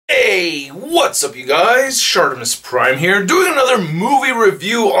Hey, what's up you guys? ShartimusPrime here, doing another movie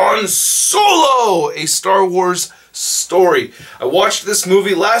review on Solo, a Star Wars story. I watched this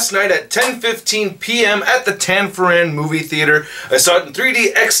movie last night at 10:15 p.m. at the Tanforan movie theater. I saw it in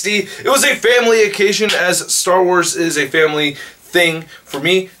 3D XD. It was a family occasion, as Star Wars is a family thing for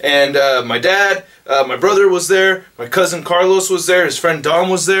me, and my dad, my brother was there, my cousin Carlos was there, his friend Dom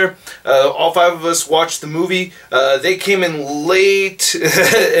was there. All five of us watched the movie. They came in late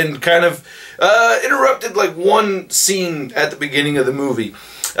and kind of interrupted like one scene at the beginning of the movie.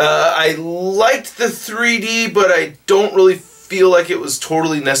 I liked the 3D, but I don't really feel like it was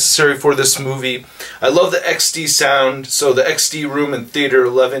totally necessary for this movie. I love the XD sound, so the XD room in Theater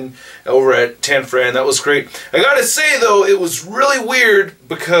 11 over at Tanforan, that was great. I gotta say though, it was really weird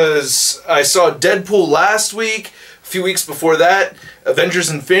because I saw Deadpool last week, a few weeks before that, Avengers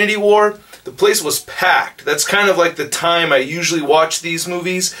Infinity War. The place was packed. That's kind of like the time I usually watch these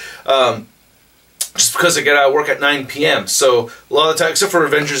movies. Just because I get out of work at 9 p.m. So a lot of the time, except for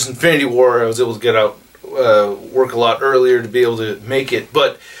Avengers Infinity War, I was able to get out work a lot earlier to be able to make it,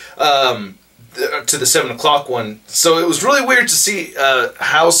 but to the 7 o'clock one. So it was really weird to see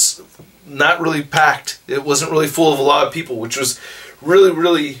house not really packed. It wasn't really full of a lot of people, which was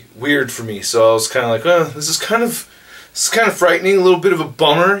really weird for me. So I was kind of like, oh, this is kind of frightening, a little bit of a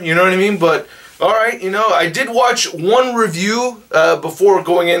bummer, you know what I mean? But alright, you know, I did watch one review before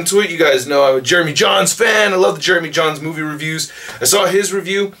going into it. You guys know I'm a Jeremy Jahns fan. I love the Jeremy Jahns movie reviews. I saw his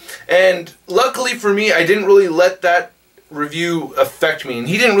review, and luckily for me, I didn't really let that review affect me. And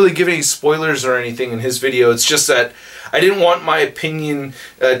he didn't really give any spoilers or anything in his video. It's just that I didn't want my opinion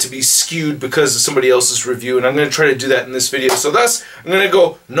to be skewed because of somebody else's review, and I'm going to try to do that in this video. So thus, I'm going to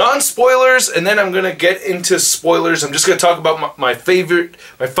go non-spoilers, and then I'm going to get into spoilers. I'm just going to talk about my 5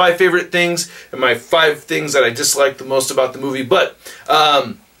 favorite things, and my 5 things that I disliked the most about the movie. But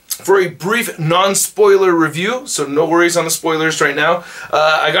for a brief non-spoiler review, so no worries on the spoilers right now,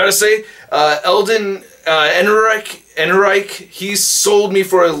 I gotta say, Eldon Ehrenreich, he sold me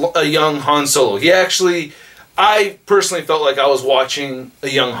for a young Han Solo. I personally felt like I was watching a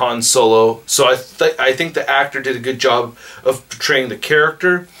young Han Solo, so I think the actor did a good job of portraying the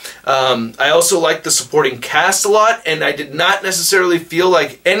character. I also liked the supporting cast a lot, and I did not necessarily feel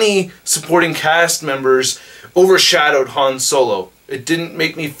like any supporting cast members overshadowed Han Solo. It didn't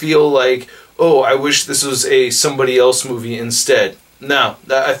make me feel like, oh, I wish this was a somebody else movie instead. No,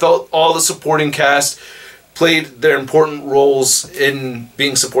 I felt all the supporting cast played their important roles in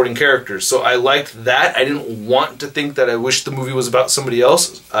being supporting characters. So I liked that. I didn't want to think that I wished the movie was about somebody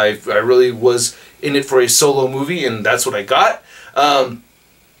else. I really was in it for a solo movie, and that's what I got. And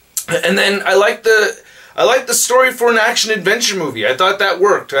then I liked the story for an action-adventure movie. I thought that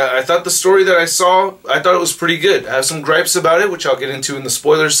worked. I thought the story that I saw, I thought it was pretty good. I have some gripes about it, which I'll get into in the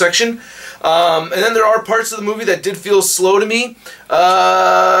spoilers section. And then there are parts of the movie that did feel slow to me.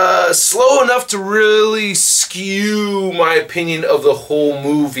 Slow enough to really skew my opinion of the whole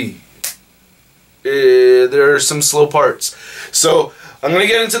movie. There are some slow parts. So I'm going to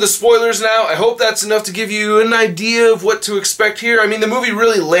get into the spoilers now. I hope that's enough to give you an idea of what to expect here. I mean, the movie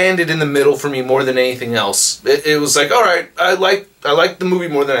really landed in the middle for me more than anything else. It was like, alright, I liked the movie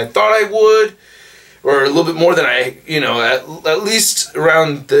more than I thought I would, or a little bit more than I, you know, at least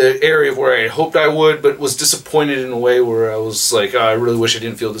around the area of where I hoped I would, but was disappointed in a way where I was like, oh, I really wish I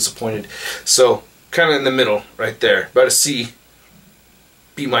didn't feel disappointed. So, kind of in the middle, right there. About a C,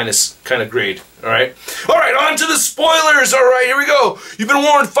 B- kind of grade. Alright, on to the spoilers. Alright, here we go. You've been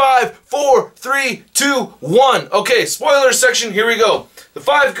warned. 5, 4, 3, 2, 1. Okay, spoiler section, here we go. The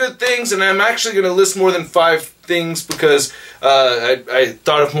 5 good things, and I'm actually going to list more than 5 things because I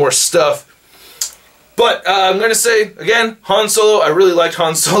thought of more stuff. But I'm going to say, again, Han Solo, I really liked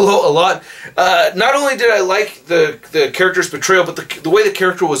Han Solo a lot. Not only did I like the character's portrayal, but the way the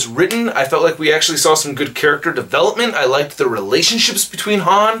character was written, I felt like we actually saw some good character development. I liked the relationships between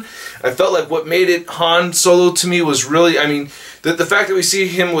Han. I felt like what made it Han Solo to me was really, I mean, the fact that we see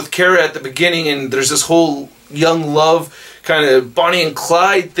him with Cara at the beginning, and there's this whole young love kind of Bonnie and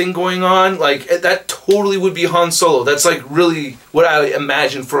Clyde thing going on, like that totally would be Han Solo. That's like really what I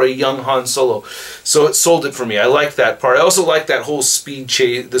imagine for a young Han Solo. So it sold it for me. I like that part. I also like that whole speed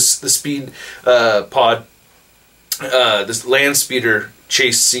chase, the speed pod, this land speeder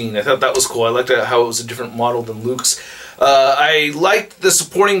chase scene. I thought that was cool. I liked how it was a different model than Luke's. I liked the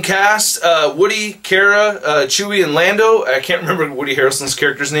supporting cast, Woody, Kara, Chewie, and Lando. I can't remember Woody Harrelson's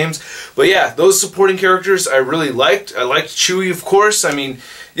characters' names, but yeah, those supporting characters I really liked. I liked Chewie, of course. I mean,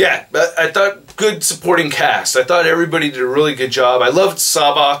 yeah, I thought good supporting cast. I thought everybody did a really good job. I loved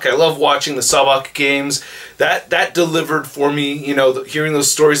Sabak. I love watching the Sabak games. That delivered for me, you know, hearing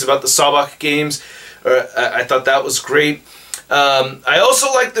those stories about the Sabak games. I thought that was great. I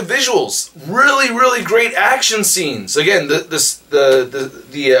also like the visuals. Really great action scenes. Again,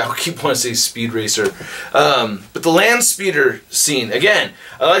 I keep wanting to say Speed Racer, but the land speeder scene. Again,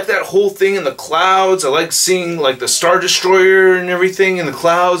 I like that whole thing in the clouds. I like seeing like the Star Destroyer and everything in the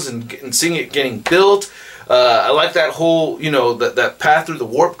clouds and seeing it getting built. I like that whole, you know, that path through the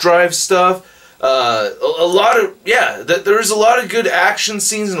warp drive stuff. A lot of, yeah, there's a lot of good action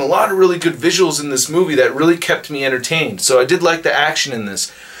scenes and a lot of really good visuals in this movie that really kept me entertained. So I did like the action in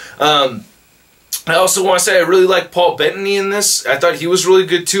this. I also want to say I really like Paul Bettany in this. I thought he was really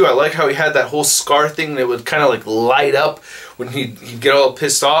good too. I like how he had that whole scar thing that would kind of like light up when he'd get all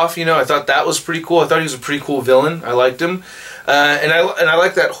pissed off, you know. I thought that was pretty cool. I thought he was a pretty cool villain. I liked him. And I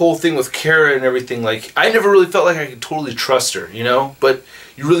like that whole thing with Kara and everything. Like, I never really felt like I could totally trust her, you know, but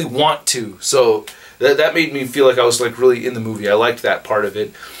you really want to. So that made me feel like I was like really in the movie. I liked that part of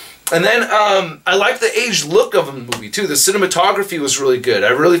it. And then I liked the aged look of the movie too. The cinematography was really good. I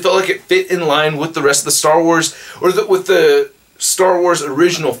really felt like it fit in line with the rest of the Star Wars, or with the Star Wars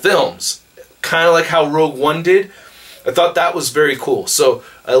original films. Kind of like how Rogue One did. I thought that was very cool. So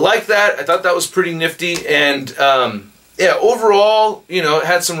I liked that. I thought that was pretty nifty. And yeah, overall, you know, it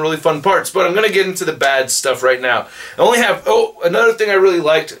had some really fun parts. But I'm going to get into the bad stuff right now. I only have, another thing I really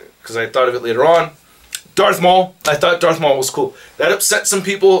liked, because I thought of it later on, Darth Maul. I thought Darth Maul was cool. That upset some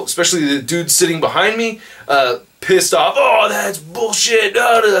people, especially the dude sitting behind me, pissed off. Oh, that's bullshit.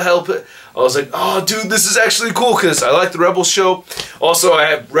 Oh, the hell. I was like, oh, dude, this is actually cool, because I like the Rebels show. Also, I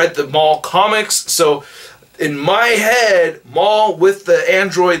have read the Maul comics, so in my head, Maul with the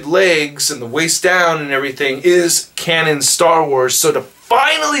android legs and the waist down and everything is canon Star Wars. So to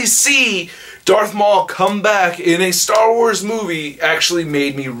finally see Darth Maul come back in a Star Wars movie actually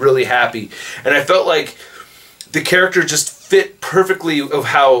made me really happy. And I felt like the character just fit perfectly of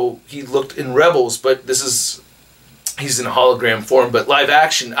how he looked in Rebels, but he's in hologram form, but live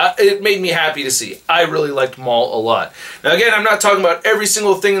action, it made me happy to see. I really liked Maul a lot. Now again, I'm not talking about every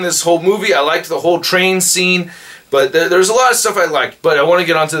single thing in this whole movie. I liked the whole train scene, but there's a lot of stuff I liked, but I want to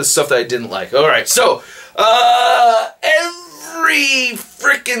get onto the stuff that I didn't like. Alright, so, every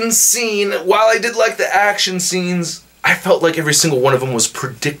freaking scene, while I did like the action scenes, I felt like every single one of them was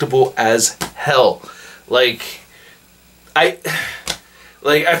predictable as hell. I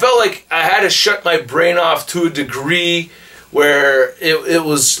felt like I had to shut my brain off to a degree where it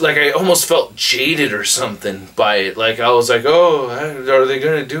was like I almost felt jaded or something by it. Like, I was like, oh, are they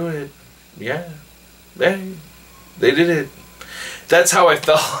going to do it? Yeah. Hey, they did it. That's how I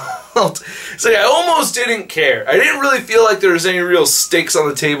felt. It's like I almost didn't care. I didn't really feel like there was any real stakes on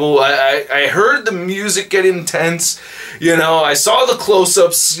the table. I heard the music get intense. You know, I saw the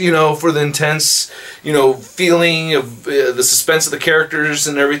close-ups, you know, for the intense, you know, feeling of the suspense of the characters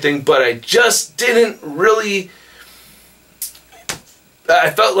and everything, but I just didn't really...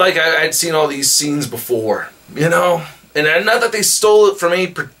 I felt like I'd seen all these scenes before, you know? And not that they stole it from any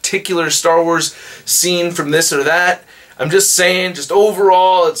particular Star Wars scene from this or that. I'm just saying, just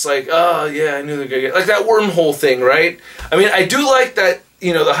overall, it's like, oh, yeah, I knew they were going to get... Like that wormhole thing, right? I mean, I do like that,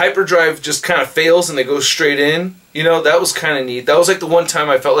 you know, the hyperdrive just kind of fails and they go straight in. You know, that was kind of neat. That was like the one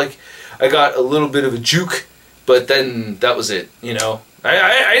time I felt like I got a little bit of a juke, but then that was it, you know?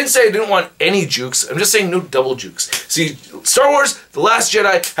 I didn't say I didn't want any jukes. I'm just saying no double jukes. See, Star Wars, The Last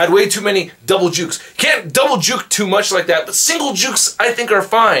Jedi had way too many double jukes. Can't double juke too much like that, but single jukes I think are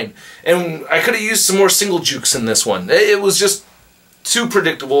fine. And I could have used some more single jukes in this one. It was just too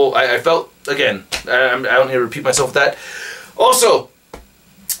predictable. I felt, again, I don't need to repeat myself with that. Also,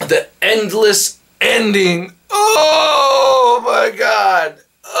 the endless ending. Oh my God.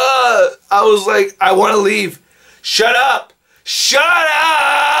 I was like, I want to leave. Shut up. Shut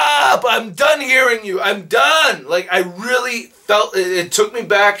up! I'm done hearing you. I'm done. Like, I really felt it took me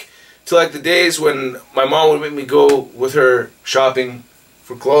back to like the days when my mom would make me go with her shopping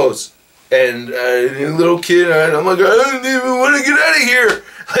for clothes. And a little kid, and I'm like, I don't even want to get out of here.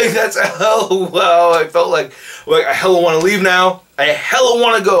 Like, that's how I felt like I hella want to leave now. I hella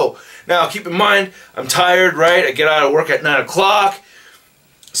want to go. Now, keep in mind, I'm tired, right? I get out of work at 9 o'clock.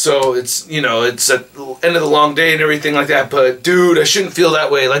 So it's, you know, it's at the end of the long day and everything like that, but dude, I shouldn't feel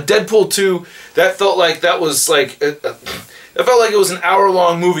that way. Like Deadpool 2, that felt like that was like, it felt like it was an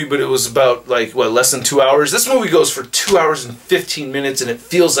hour-long movie, but it was about, like, what, less than 2 hours? This movie goes for 2 hours and 15 minutes, and it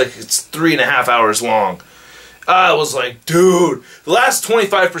feels like it's 3.5 hours long. I was like, dude, the last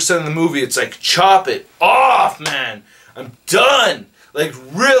 25% of the movie, it's like, chop it off, man. I'm done. Like,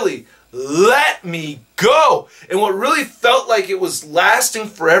 really, let me go. And what really felt like it was lasting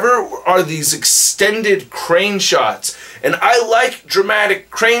forever are these extended crane shots. And I like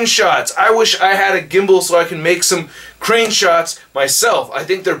dramatic crane shots. I wish I had a gimbal so I can make some crane shots myself. I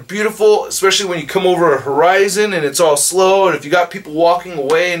think they're beautiful, especially when you come over a horizon and it's all slow, and if you got people walking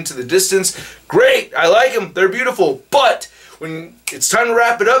away into the distance, great, I like them, they're beautiful. But when it's time to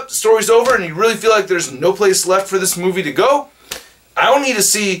wrap it up, the story's over, and you really feel like there's no place left for this movie to go, I don't need to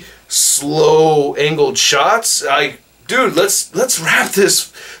see slow angled shots. Like, dude, let's wrap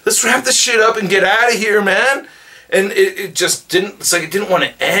this shit up and get out of here, man. And it just didn't, it's like it didn't want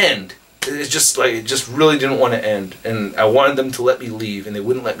to end. It just really didn't want to end. And I wanted them to let me leave, and they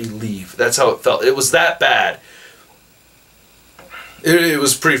wouldn't let me leave. That's how it felt. It was that bad. It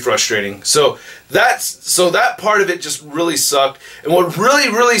was pretty frustrating. So that part of it just really sucked. And what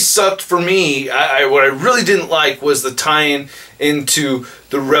really sucked for me, what I really didn't like, was the tie-in into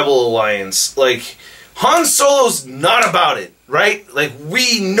the Rebel Alliance. Like, Han Solo's not about it, right? Like,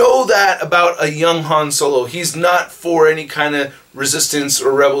 we know that about a young Han Solo. He's not for any kind of resistance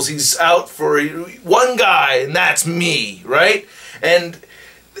or rebels. He's out for one guy, and that's me, right? And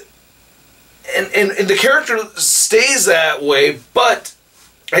the character stays that way, but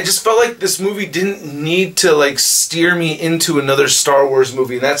I just felt like this movie didn't need to, like, steer me into another Star Wars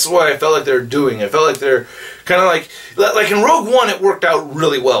movie, and that's what I felt like they were doing. I felt like they're kind of like in Rogue One, it worked out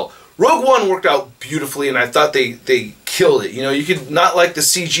really well. Rogue One worked out beautifully, and I thought they killed it. You know, you could not like the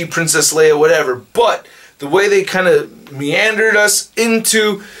CG Princess Leia, whatever, but the way they kind of meandered us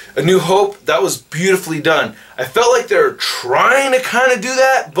into A New Hope, that was beautifully done. I felt like they were trying to kind of do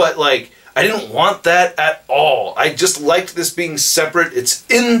that, but, like, I didn't want that at all. I just liked this being separate. It's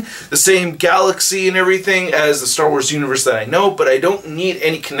in the same galaxy and everything as the Star Wars universe that I know, but I don't need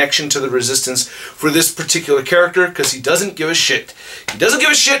any connection to the Resistance for this particular character because he doesn't give a shit. He doesn't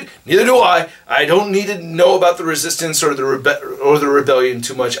give a shit, neither do I. I don't need to know about the Resistance or the Rebellion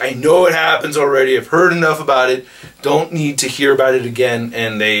too much. I know it happens already. I've heard enough about it. Don't need to hear about it again,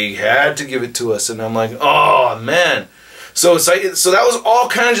 and they had to give it to us, and I'm like, oh, man. So it's like, so that was all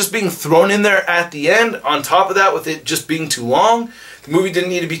kind of just being thrown in there at the end. On top of that, with it just being too long, the movie didn't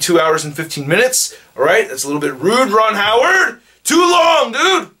need to be 2 hours and 15 minutes. All right, that's a little bit rude, Ron Howard. Too long,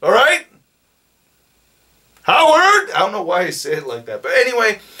 dude. All right, Howard. I don't know why I say it like that, but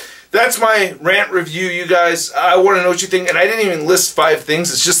anyway, that's my rant review, you guys. I want to know what you think, and I didn't even list 5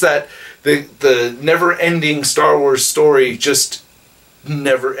 things. It's just that the never-ending Star Wars story just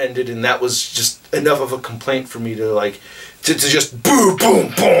never ended, and that was just enough of a complaint for me to, like, to just boom,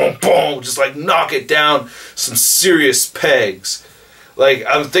 boom, boom, boom, just like knock it down some serious pegs. Like,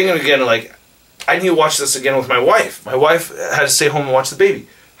 I'm thinking again, like, I need to watch this again with my wife. My wife had to stay home and watch the baby.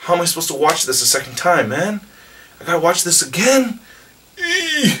 How am I supposed to watch this a second time, man? I gotta watch this again?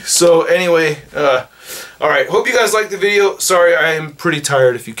 So anyway, alright, hope you guys liked the video. Sorry, I am pretty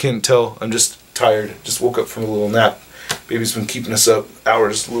tired, if you can't tell. I'm just tired. Just woke up from a little nap. Baby's been keeping us up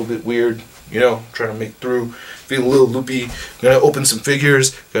hours, a little bit weird, you know, trying to make through, feel a little loopy. Gonna open some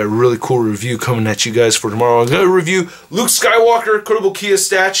figures, got a really cool review coming at you guys for tomorrow. I'm gonna review Luke Skywalker, Kotable Kia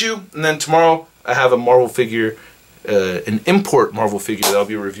statue, and then tomorrow I have a Marvel figure, an import Marvel figure that I'll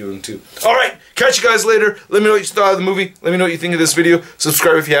be reviewing too. Alright, catch you guys later. Let me know what you thought of the movie. Let me know what you think of this video.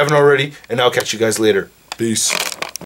 Subscribe if you haven't already, and I'll catch you guys later. Peace.